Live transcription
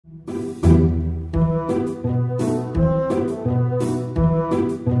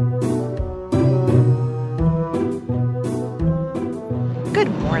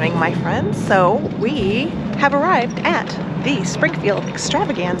my friends. So we have arrived at the Springfield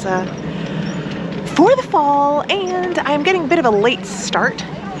Extravaganza for the fall, and I'm getting a bit of a late start,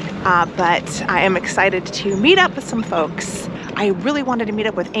 but I am excited to meet up with some folks. I really wanted to meet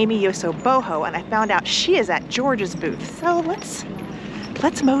up with Amie Boho, and I found out she is at George's booth. So let's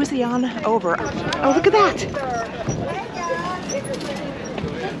mosey on over. Oh, look at that.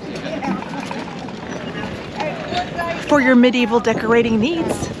 For your medieval decorating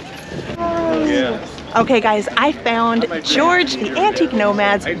needs. Okay guys, I found George the Antique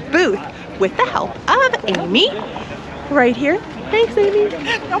Nomad's booth with the help of Amie right here. Thanks, Amie.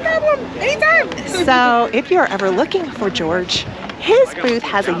 No problem, anytime. So if you're ever looking for George, his booth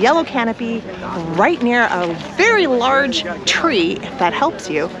has a yellow canopy right near a very large tree, if that helps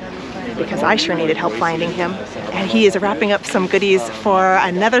you, because I sure needed help finding him. And he is wrapping up some goodies for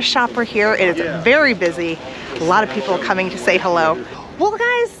another shopper here. It is very busy. A lot of people coming to say hello. Well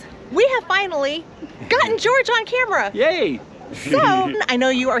guys, we have finally gotten George on camera. Yay! So, I know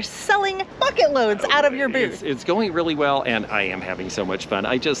you are selling bucket loads out of your booth. It's going really well, and I am having so much fun.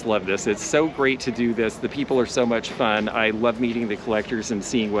 I just love this. It's so great to do this. The people are so much fun. I love meeting the collectors and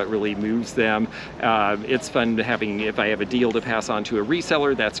seeing what really moves them. It's fun having, if I have a deal to pass on to a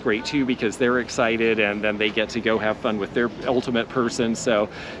reseller, that's great too, because they're excited and then they get to go have fun with their ultimate person. So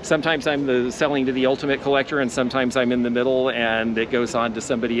sometimes I'm selling to the ultimate collector, and sometimes I'm in the middle and it goes on to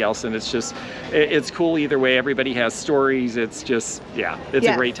somebody else, and it's cool either way. Everybody has stories. It's just, yeah, it's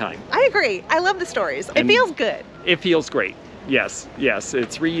a great time. I agree. I love the stories. It feels good. It feels great. Yes, yes.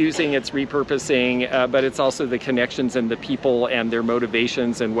 It's reusing, it's repurposing, but it's also the connections and the people and their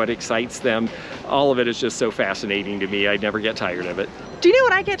motivations and what excites them. All of it is just so fascinating to me. I never get tired of it. Do you know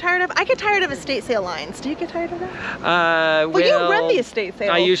what I get tired of? I get tired of estate sale lines. Do you get tired of that? Well, you run the estate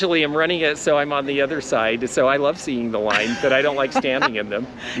sale. I usually am running it, so I'm on the other side. So I love seeing the line, but I don't like standing in them.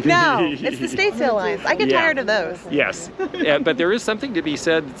 No, it's the estate sale lines. I get tired of those. Yes, but there is something to be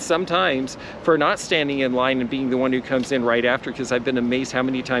said sometimes for not standing in line and being the one who comes in right after, because I've been amazed how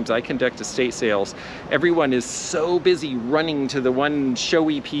many times I conduct estate sales. Everyone is so busy running to the one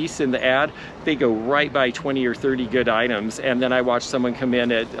showy piece in the ad, they go right by 20 or 30 good items, and then I watch someone come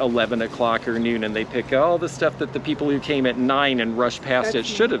in at 11 o'clock or noon and they pick all the stuff that the people who came at 9 and rushed past it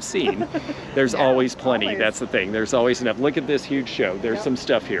should have seen. There's always plenty. That's the thing. There's always enough. Look at this huge show. There's some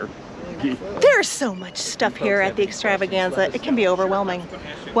stuff here. There's so much stuff here at the Extravaganza. It can be overwhelming.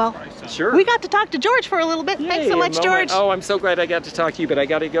 Well, sure. We got to talk to George for a little bit. Thanks so much, George. Oh, I'm so glad I got to talk to you, but I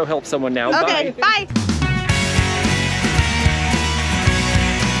got to go help someone now. Okay, bye.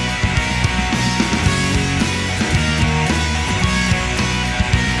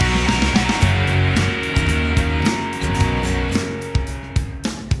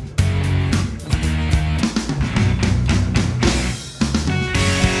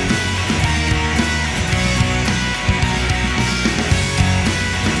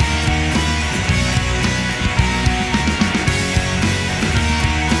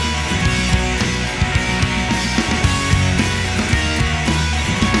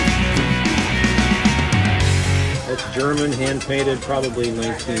 German, hand-painted, probably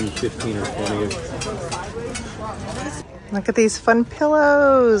 1915 or 20. Look at these fun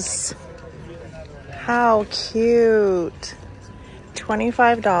pillows. How cute.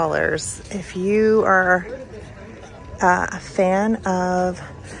 $25. If you are a fan of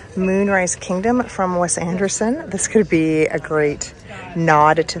Moonrise Kingdom from Wes Anderson, this could be a great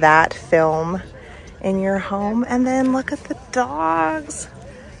nod to that film in your home. And then look at the dogs.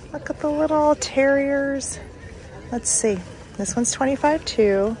 Look at the little terriers. Let's see, this one's $25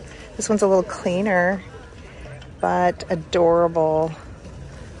 too. This one's a little cleaner, but adorable.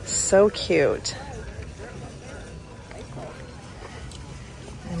 So cute.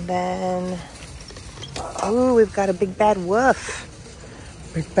 And then, ooh, we've got a big bad wolf.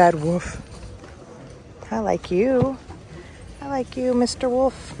 Big bad wolf. I like you. I like you, Mr.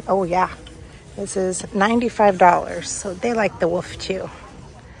 Wolf. Oh yeah, this is $95, so they like the wolf too.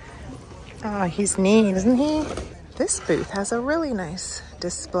 Oh, he's neat, isn't he? This booth has a really nice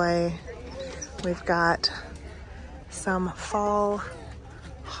display. We've got some fall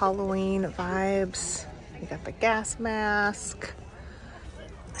Halloween vibes. We got the gas mask,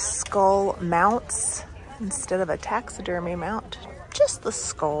 skull mounts instead of a taxidermy mount. Just the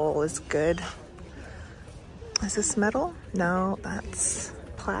skull is good. Is this metal? No, that's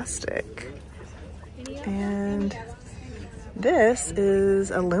plastic. And this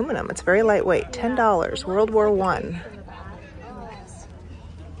is aluminum. It's very lightweight. $10. World War I.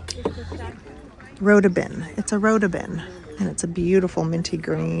 Rhodobin. It's a rhodobin. And it's a beautiful minty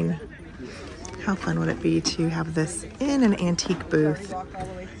green. How fun would it be to have this in an antique booth?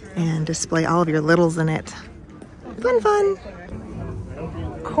 and display all of your littles in it. Fun, fun.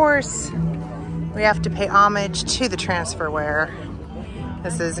 Of course, we have to pay homage to the transferware.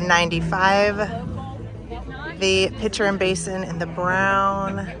 This is $95. The pitcher and basin in the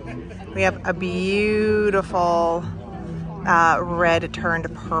brown. We have a beautiful red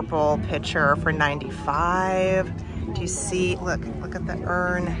turned purple pitcher for $95. Do you see? Look at the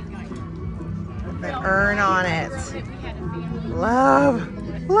urn. The urn on it. Love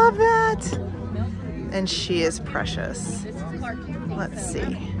that. And she is precious. Let's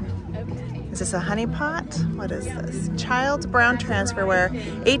see. Is this a honey pot? What is this? Child's brown transferware,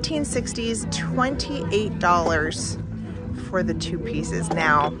 1860s, $28 for the 2 pieces.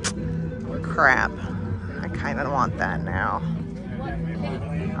 Now, crap. I kind of want that now.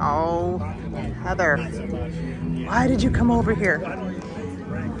 Oh, Heather, why did you come over here?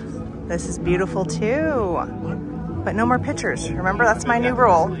 This is beautiful too. But no more pictures. Remember, that's my new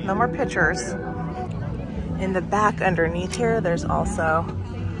rule. No more pictures. In the back underneath here, there's also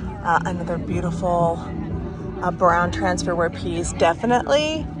another beautiful brown transferware piece.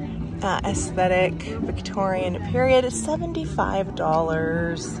 Definitely aesthetic Victorian period. $75.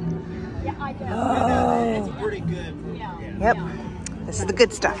 Oh. Yep. This is the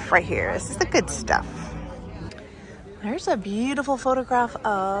good stuff right here. This is the good stuff. There's a beautiful photograph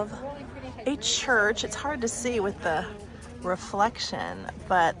of a church. It's hard to see with the reflection,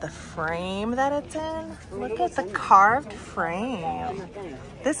 but the frame that it's in, look at the carved frame.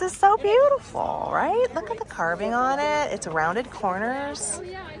 This is so beautiful, right? Look at the carving on it. It's rounded corners.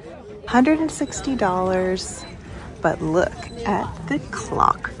 $160, but look at the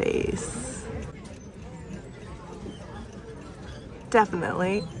clock face.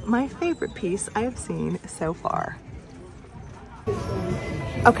 Definitely my favorite piece I have seen so far.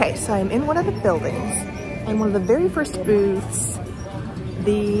 Okay, so I'm in one of the buildings, and one of the very first booths,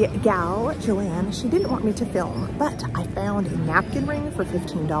 the gal, Joanne, she didn't want me to film, but I found a napkin ring for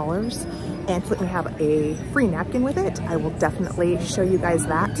 $15 and let me have a free napkin with it. I will definitely show you guys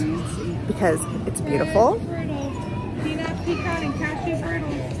that because it's beautiful.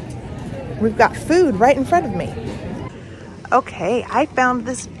 We've got food right in front of me. Okay, I found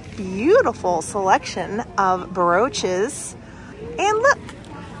this beautiful selection of brooches, and look,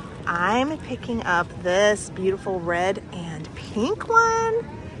 I'm picking up this beautiful red and pink one,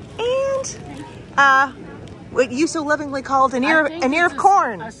 and what you so lovingly called an ear of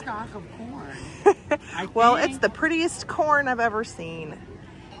corn. A stalk of corn. Well, it's the prettiest corn I've ever seen.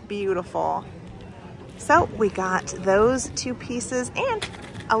 Beautiful. So we got those 2 pieces and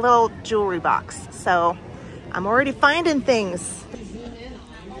a little jewelry box. So I'm already finding things.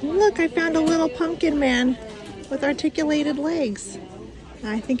 Look, I found a little pumpkin man with articulated legs.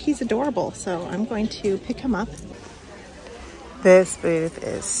 I think he's adorable, so I'm going to pick him up. This booth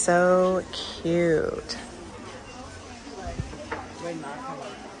is so cute.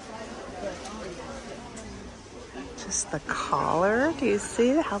 Just the collar. Do you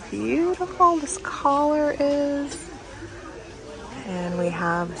see how beautiful this collar is? And we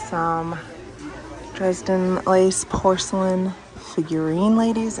have some Dresden lace porcelain figurine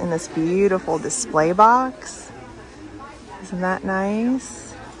ladies in this beautiful display box. Isn't that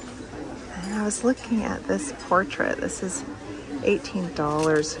nice? And I was looking at this portrait. This is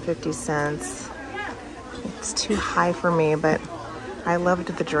 $18.50. It's too high for me, but I loved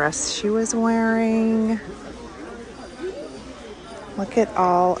the dress she was wearing. Look at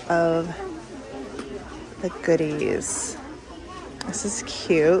all of the goodies. This is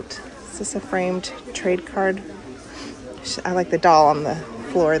cute. This is a framed trade card. I like the doll on the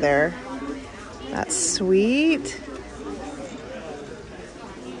floor there. That's sweet.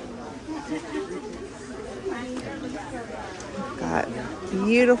 We've got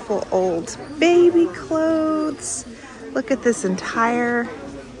beautiful old baby clothes. Look at this entire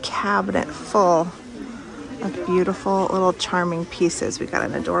cabinet full of beautiful little charming pieces. We got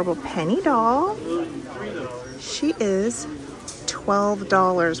an adorable Penny doll. She is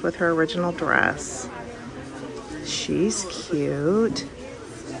 $12 with her original dress. She's cute.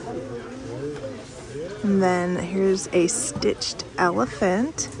 And then here's a stitched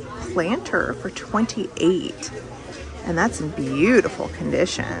elephant planter for $28. And that's in beautiful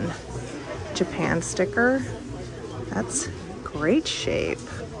condition. Japan sticker. That's great shape.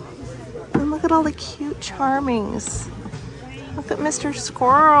 And look at all the cute charmings. Look at Mr.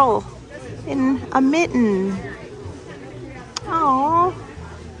 Squirrel in a mitten. Oh,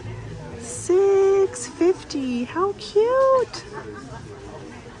 $6.50. How cute.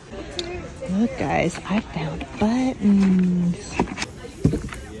 Look, guys, I found buttons.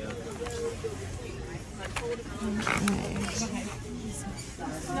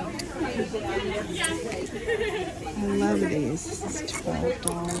 Okay. I love these. This is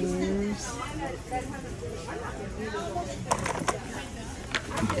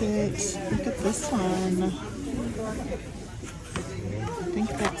 $12. Look at this one. I think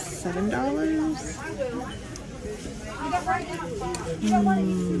that's $7.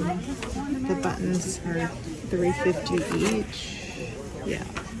 The buttons are $3.50 each. Yeah.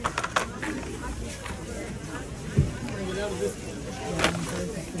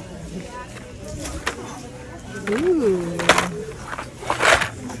 Ooh.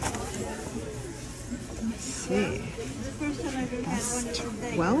 Let's see. That's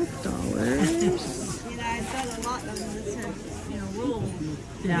 $12.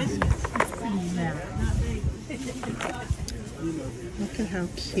 Look at how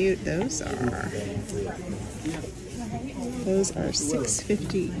cute those are. Those are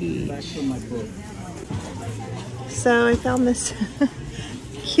 $6.50 each. So I found this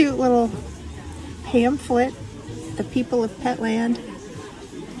cute little pamphlet, The People of Petland.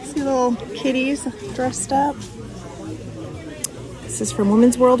 See little kitties dressed up. This is from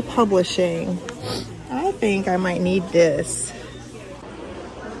Women's World Publishing. I think I might need this.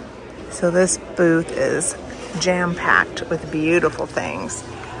 So this booth is jam-packed with beautiful things.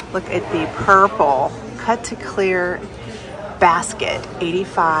 Look at the purple cut to clear basket,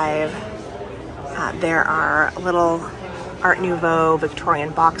 $85. There are little Art Nouveau Victorian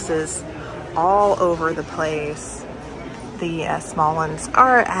boxes all over the place. The small ones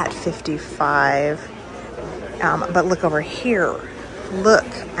are at $55. But look over here. Look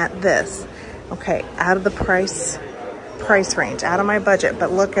at this. Okay, out of the price range, out of my budget,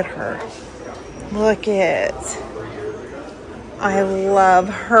 but look at her. Look it. I love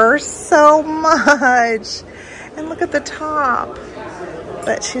her so much. And look at the top.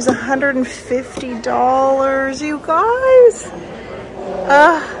 But she's $150, you guys.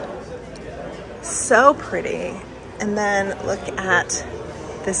 So pretty. And then look at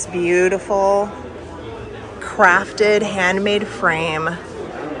this beautiful crafted handmade frame.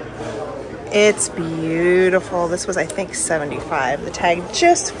 It's beautiful. This was, I think, $75. The tag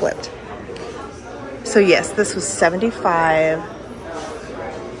just flipped. So yes, this was $75.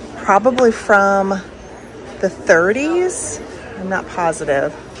 Probably from the 30s. I'm not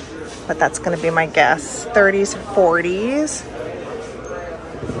positive, but that's going to be my guess. 30s, 40s.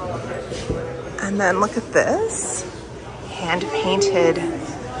 And then look at this. Hand-painted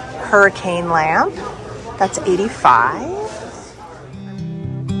hurricane lamp. That's $85.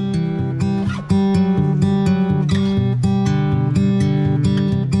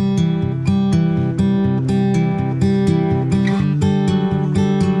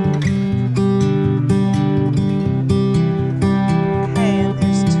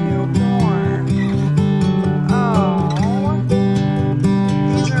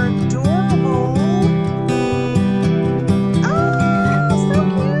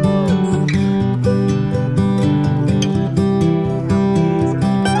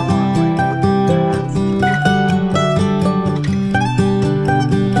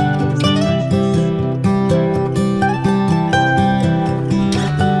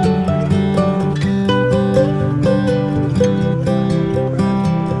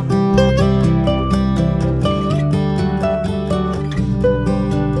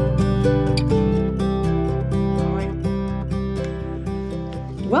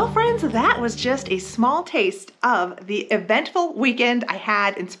 Was just a small taste of the eventful weekend I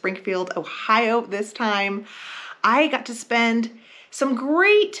had in Springfield, Ohio this time. I got to spend some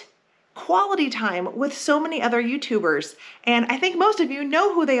great quality time with so many other YouTubers, and I think most of you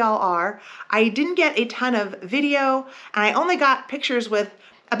know who they all are. I didn't get a ton of video, and I only got pictures with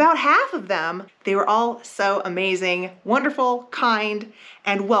about half of them. They were all so amazing, wonderful, kind,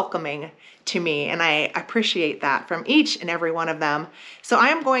 and welcoming to me, and I appreciate that from each and every one of them. So I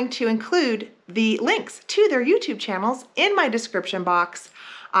am going to include the links to their YouTube channels in my description box.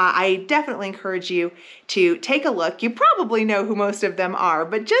 I definitely encourage you to take a look. You probably know who most of them are,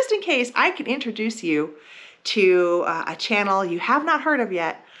 but just in case I can introduce you to a channel you have not heard of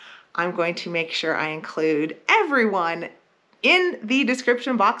yet, I'm going to make sure I include everyone in the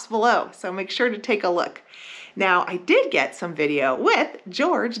description box below, so make sure to take a look. Now, I did get some video with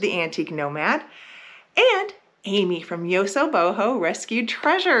George, the Antique Nomad, and Amie from Yoso Boho Rescued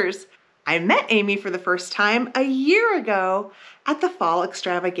Treasures. I met Amie for the first time a year ago at the Fall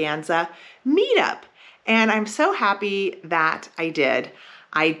Extravaganza meetup, and I'm so happy that I did.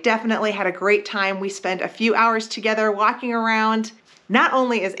 I definitely had a great time. We spent a few hours together walking around. Not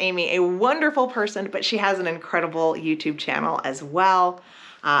only is Amie a wonderful person, but she has an incredible YouTube channel as well.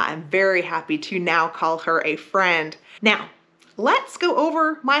 I'm very happy to now call her a friend. Now, let's go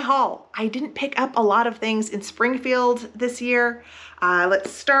over my haul. I didn't pick up a lot of things in Springfield this year.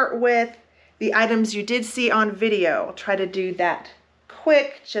 Let's start with the items you did see on video. I'll try to do that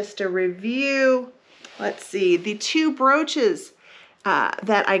quick, just a review. Let's see, the 2 brooches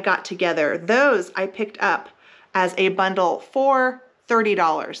that I got together, those I picked up as a bundle for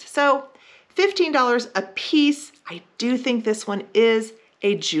 $30. So $15 a piece. I do think this one is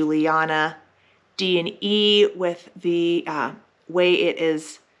a Juliana D&E with the way it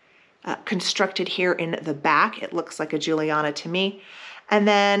is constructed here in the back. It looks like a Juliana to me. And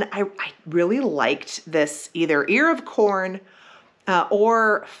then I really liked this either ear of corn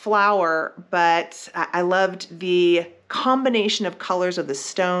or flower, but I loved the combination of colors of the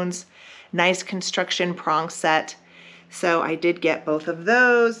stones. Nice construction prong set. So I did get both of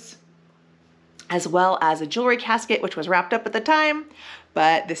those, as well as a jewelry casket, which was wrapped up at the time,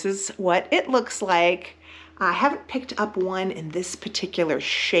 but this is what it looks like. I haven't picked up one in this particular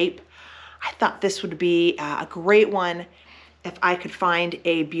shape. I thought this would be a great one if I could find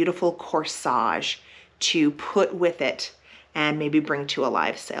a beautiful corsage to put with it and maybe bring to a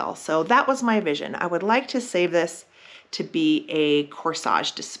live sale. So that was my vision. I would like to save this to be a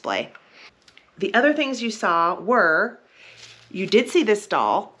corsage display. The other things you saw were, you did see this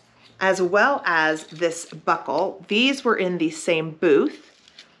doll, as well as this buckle. These were in the same booth,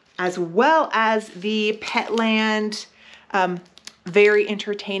 as well as the Petland very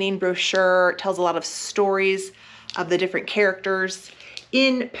entertaining brochure. It tells a lot of stories of the different characters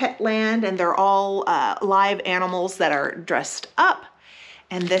in Petland, and they're all live animals that are dressed up.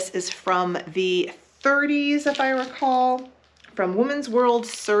 And this is from the 30s, if I recall, from Women's World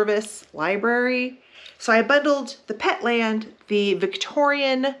Service Library. So I bundled the Petland, the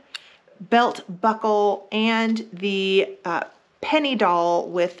Victorian belt buckle, and the penny doll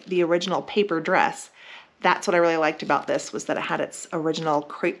with the original paper dress. That's what I really liked about this, was that it had its original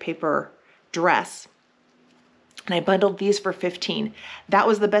crepe paper dress. And I bundled these for $15. That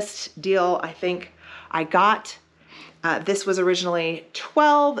was the best deal I think I got. This was originally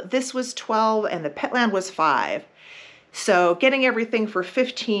 $12, this was $12, and the Petland was $5. So getting everything for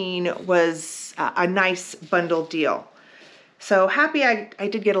 $15 was a nice bundle deal. So happy I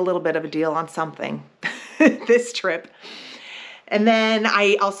did get a little bit of a deal on something this trip. And then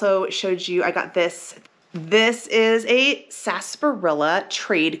I also showed you, I got this. This is a sarsaparilla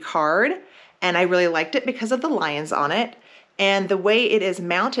trade card, and I really liked it because of the lions on it. And the way it is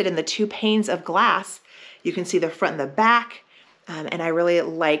mounted in the 2 panes of glass, you can see the front and the back. And I really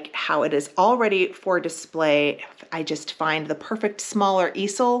like how it is all ready for display. I just find the perfect smaller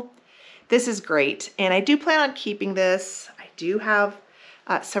easel. This is great. And I do plan on keeping this. I do have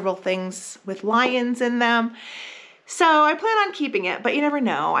several things with lions in them. So I plan on keeping it, but you never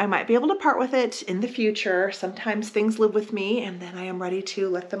know. I might be able to part with it in the future. Sometimes things live with me, and then I am ready to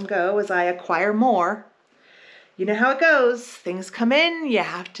let them go as I acquire more. You know how it goes. Things come in, you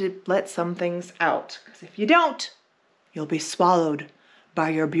have to let some things out. Because if you don't, you'll be swallowed by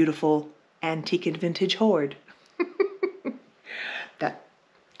your beautiful antique and vintage hoard. That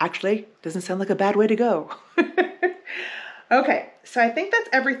actually doesn't sound like a bad way to go. Okay, so I think that's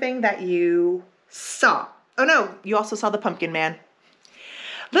everything that you saw. Oh no, you also saw the Pumpkin Man.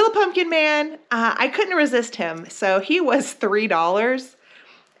 Little Pumpkin Man, I couldn't resist him. So he was $3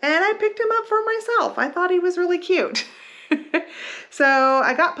 and I picked him up for myself. I thought he was really cute. So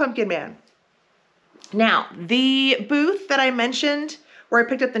I got Pumpkin Man. Now, the booth that I mentioned where I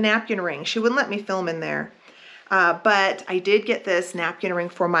picked up the napkin ring, she wouldn't let me film in there. But I did get this napkin ring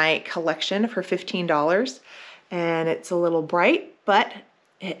for my collection for $15. And it's a little bright, but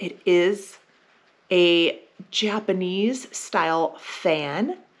it is a Japanese style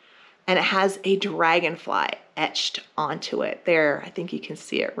fan, and it has a dragonfly etched onto it. There, I think you can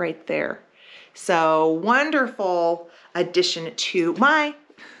see it right there. So wonderful addition to my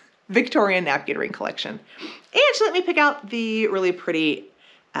Victorian napkin ring collection. And she let me pick out the really pretty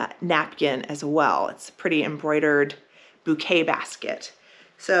napkin as well. It's a pretty embroidered bouquet basket.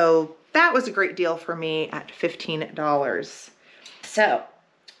 So that was a great deal for me at $15. So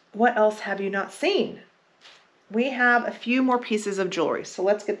what else have you not seen? We have a few more pieces of jewelry, so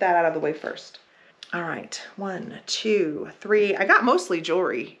let's get that out of the way first. All right, 1, 2, 3. I got mostly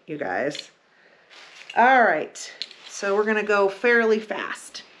jewelry, you guys. All right, so we're gonna go fairly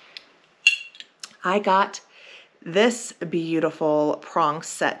fast. I got this beautiful prong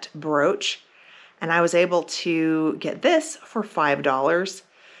set brooch, and I was able to get this for $5,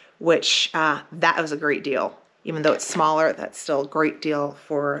 which that was a great deal. Even though it's smaller, that's still a great deal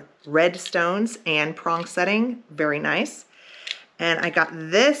for red stones and prong setting. Very nice. And I got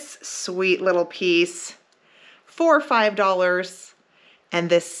this sweet little piece for $5. And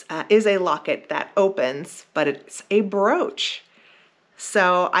this is a locket that opens, but it's a brooch.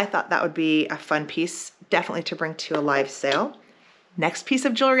 So I thought that would be a fun piece, definitely to bring to a live sale. Next piece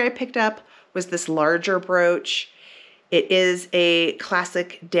of jewelry I picked up was this larger brooch. It is a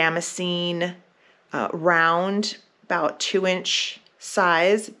classic damascene round, about 2-inch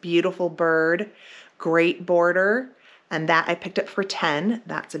size, beautiful bird, great border. And that I picked up for $10.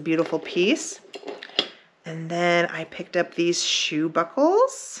 That's a beautiful piece. And then I picked up these shoe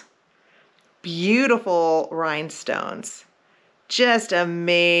buckles. Beautiful rhinestones. Just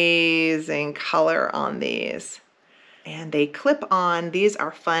amazing color on these. And they clip on. These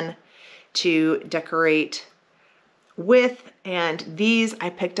are fun to decorate with. And these I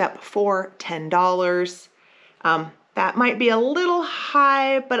picked up for $10. That might be a little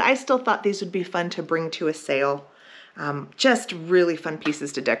high, but I still thought these would be fun to bring to a sale. Just really fun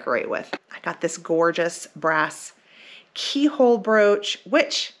pieces to decorate with. I got this gorgeous brass keyhole brooch,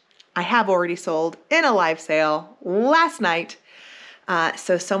 which I have already sold in a live sale last night.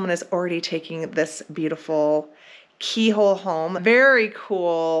 So someone is already taking this beautiful keyhole home. Very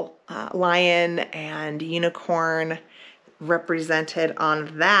cool lion and unicorn represented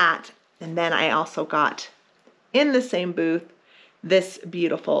on that. And then I also got in the same booth this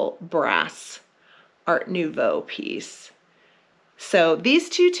beautiful brass Art Nouveau piece. So these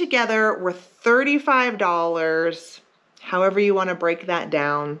two together were $35, however you want to break that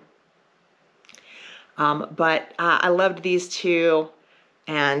down. But I loved these two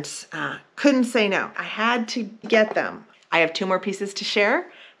and couldn't say no. I had to get them. I have 2 more pieces to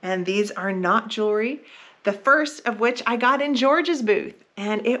share, and these are not jewelry. The first of which I got in George's booth,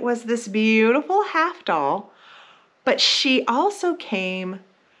 and it was this beautiful half doll, but she also came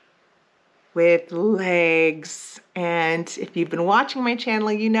with legs. And if you've been watching my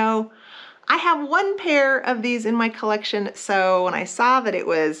channel, you know I have 1 pair of these in my collection. So when I saw that it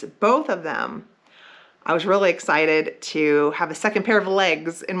was both of them, I was really excited to have a 2nd pair of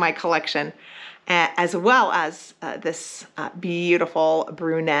legs in my collection, as well as this beautiful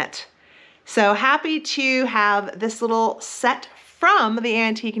brunette. So happy to have this little set from the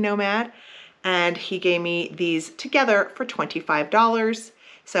Antique Nomad, and he gave me these together for $25.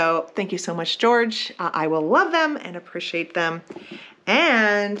 So thank you so much, George. I will love them and appreciate them.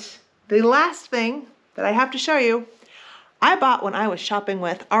 And the last thing that I have to show you, I bought when I was shopping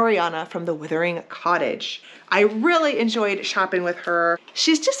with Arianna from the Withering Cottage. I really enjoyed shopping with her.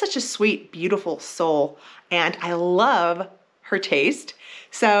 She's just such a sweet, beautiful soul, and I love her taste.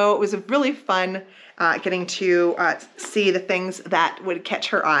 So it was really fun getting to see the things that would catch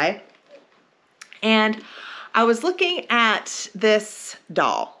her eye. And I was looking at this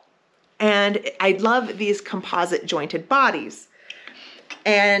doll, and I love these composite jointed bodies.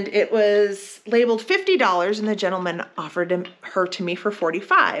 And it was labeled $50, and the gentleman offered her to me for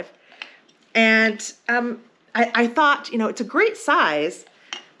 $45. And I thought, you know, it's a great size,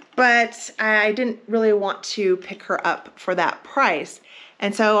 but I didn't really want to pick her up for that price.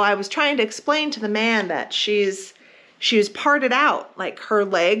 And so I was trying to explain to the man that she's parted out, like her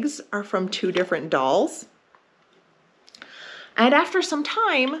legs are from 2 different dolls. And after some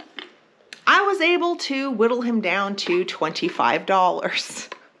time, I was able to whittle him down to $25.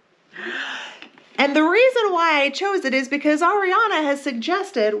 And the reason why I chose it is because Arianna has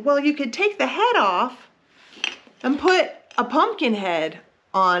suggested, well, you could take the head off and put a pumpkin head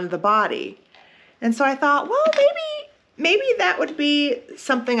on the body. And so I thought, well, maybe that would be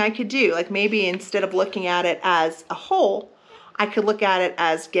something I could do. Like maybe instead of looking at it as a whole, I could look at it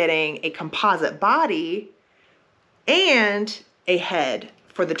as getting a composite body and a head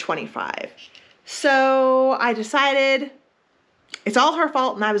for the $25. So I decided it's all her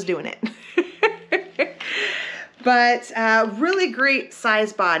fault and I was doing it. But really great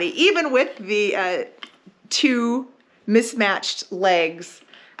size body, even with the 2 mismatched legs.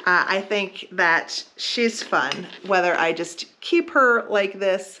 I think that she's fun, whether I just keep her like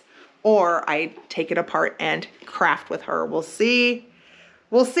this or I take it apart and craft with her. We'll see.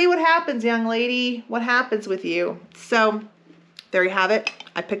 We'll see what happens, young lady. What happens with you? So there you have it.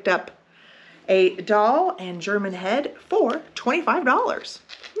 I picked up a doll and German head for $25.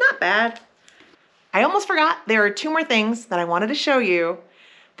 Not bad. I almost forgot. There are 2 more things that I wanted to show you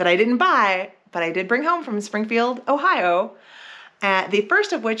that I didn't buy, but I did bring home from Springfield, Ohio. The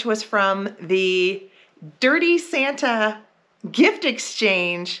first of which was from the Dirty Santa gift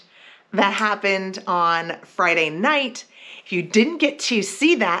exchange that happened on Friday night. If you didn't get to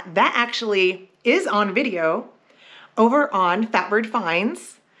see that, that actually is on video over on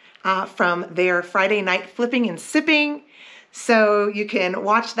FatBirdFinds from their Friday night flipping and sipping. So you can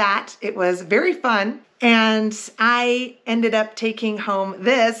watch that. It was very fun. And I ended up taking home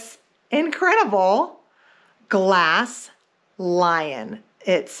this incredible glass lion.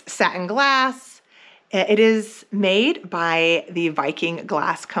 It's satin glass. It is made by the Viking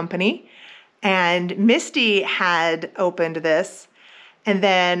Glass Company. And Misty had opened this, and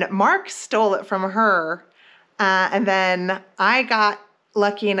then Mark stole it from her. And then I got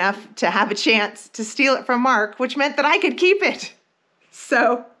lucky enough to have a chance to steal it from Mark, which meant that I could keep it.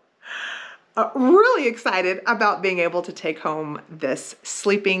 So really excited about being able to take home this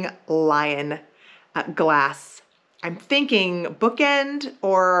sleeping lion glass. I'm thinking bookend,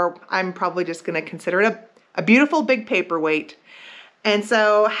 or I'm probably just gonna consider it a beautiful big paperweight. And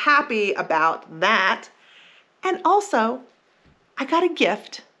so happy about that. And also, I got a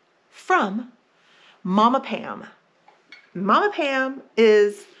gift from Mama Pam. Mama Pam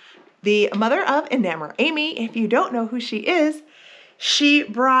is the mother of Enamor Amie. If you don't know who she is, she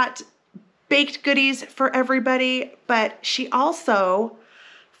brought baked goodies for everybody, but she also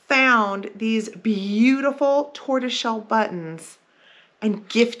found these beautiful tortoiseshell buttons and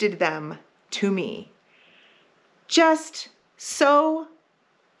gifted them to me. Just so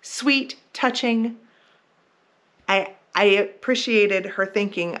sweet, touching. I appreciated her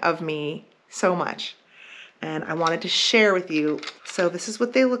thinking of me so much, and I wanted to share with you. So this is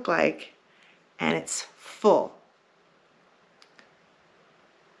what they look like, and it's full.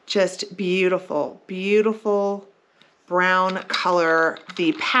 Just beautiful, beautiful brown color.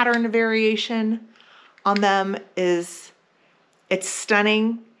 The pattern variation on them it's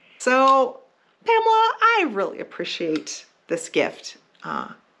stunning. So Pamela, I really appreciate this gift.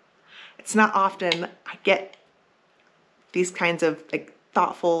 It's not often I get these kinds of like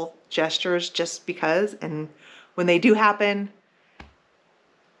thoughtful gestures just because, and when they do happen,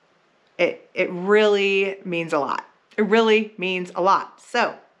 it really means a lot. It really means a lot.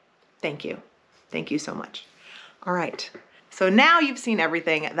 So thank you. Thank you so much. All right. So now you've seen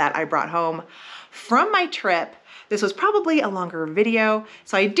everything that I brought home from my trip. This was probably a longer video,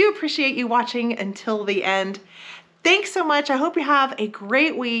 so I do appreciate you watching until the end. Thanks so much. I hope you have a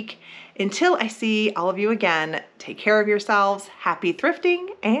great week. Until I see all of you again, take care of yourselves, happy thrifting,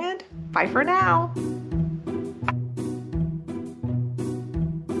 and bye for now.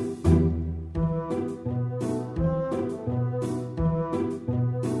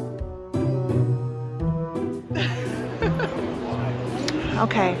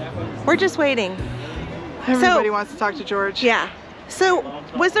 Okay, we're just waiting. Everybody wants to talk to George. Yeah. So,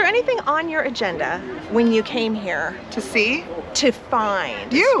 was there anything on your agenda when you came here? To see? To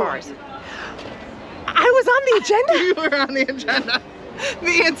find? You! I was on the agenda? You were on the agenda.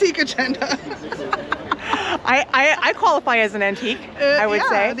 The antique agenda. I qualify as an antique, I would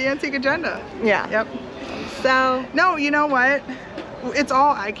say. The antique agenda. Yeah. Yep. So. No, you know what? It's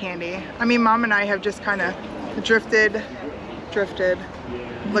all eye candy. I mean, Mom and I have just kind of drifted,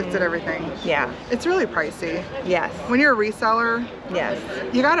 looked at everything. Yeah. It's really pricey. Yes. When you're a reseller, yes,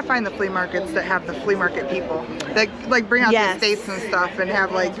 you gotta find the flea markets that have the flea market people that like bring out the estates and stuff and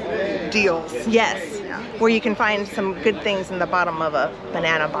have like deals. Yes. Yeah. Where you can find some good things in the bottom of a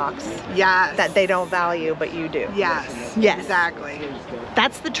banana box. Yes. That they don't value, but you do. Yes. Yes. Exactly.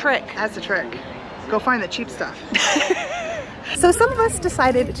 That's the trick. That's the trick. Go find the cheap stuff. So some of us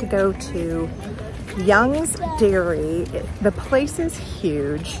decided to go to Young's Dairy. The place is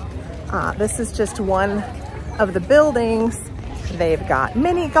huge. This is just one of the buildings. They've got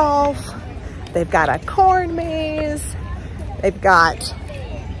mini golf. They've got a corn maze. They've got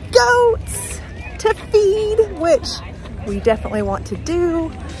goats to feed, which we definitely want to do.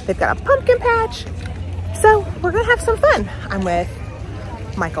 They've got a pumpkin patch. So we're gonna have some fun. I'm with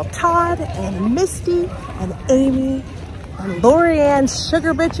Michael, Todd, and Misty, and Amie, and Lorianne's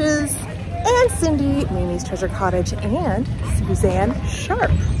Sugar Bitches, and Cyndi, Mimi's Treasure Cottage, and Suzanne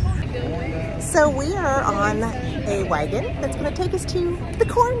Sharp. So we are on a wagon that's going to take us to the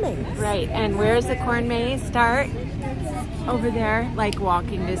corn maze. Right, and where's the corn maze start? Over there, like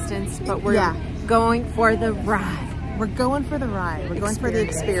walking distance, but we're going for the ride. We're going for the ride. We're going for the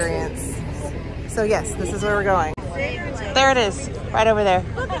experience. So yes, this is where we're going. There it is, right over there.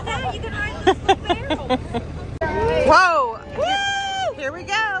 Look at that, you can ride this barrel. Whoa! Woo! Here we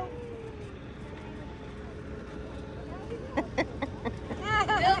go.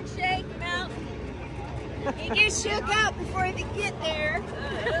 Milkshake mouth. You get shook up before they get there.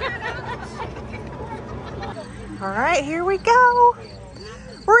 All right, here we go.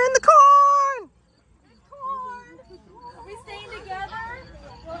 We're in the corn. Are we staying together?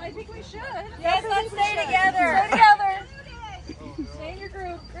 Well, I think we should. Yes, let's stay together. Stay together. Stay in your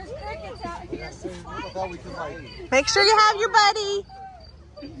group. There's crickets out here. Make sure you have your buddy.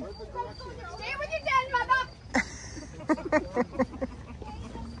 Stay with your dad, mother.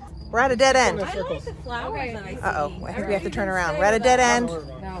 We're at a dead end. I like the flowers that I see. Uh-oh, I think we have to turn around. We're at a dead end.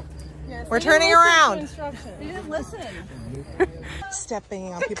 No. We're turning around. They didn't listen.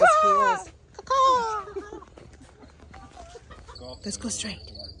 Stepping on people's heels. Let's go straight.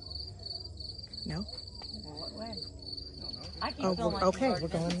 No? What way? I keep Oh, feeling like okay, we're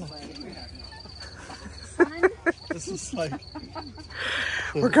going left. This is like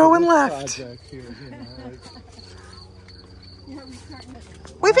We're going left. here, you know, like,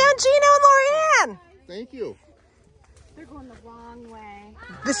 We found Gino and Lorianne. thank you. They're going the wrong way.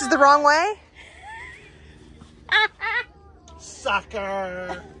 This is the wrong way?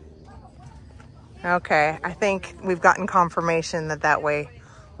 Sucker. Okay, I think we've gotten confirmation that that way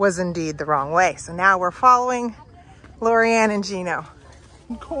was indeed the wrong way. So now we're following Lorianne and Gino.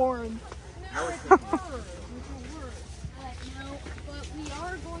 Corn. No, but we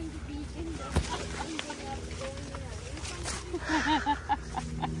are going to be in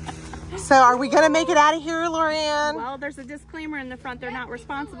the So are we gonna make it out of here, Lorianne? Well, there's a disclaimer in the front. They're not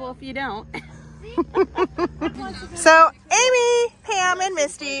responsible if you don't. So Amie, Pam, and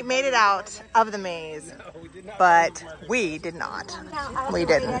Misty made it out of the maze, but we did not. We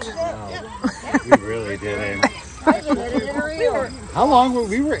didn't. You really didn't. How long were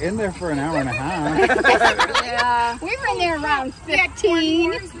we were in there for an hour and a half? Yeah. We were in there around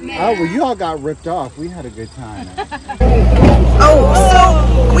 15. Oh, well, you all got ripped off. We had a good time. Oh,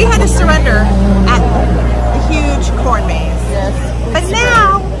 so we had to surrender at the huge corn maze. Yes. But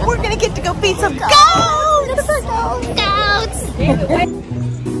now we're gonna get to go feed some goats. Goats.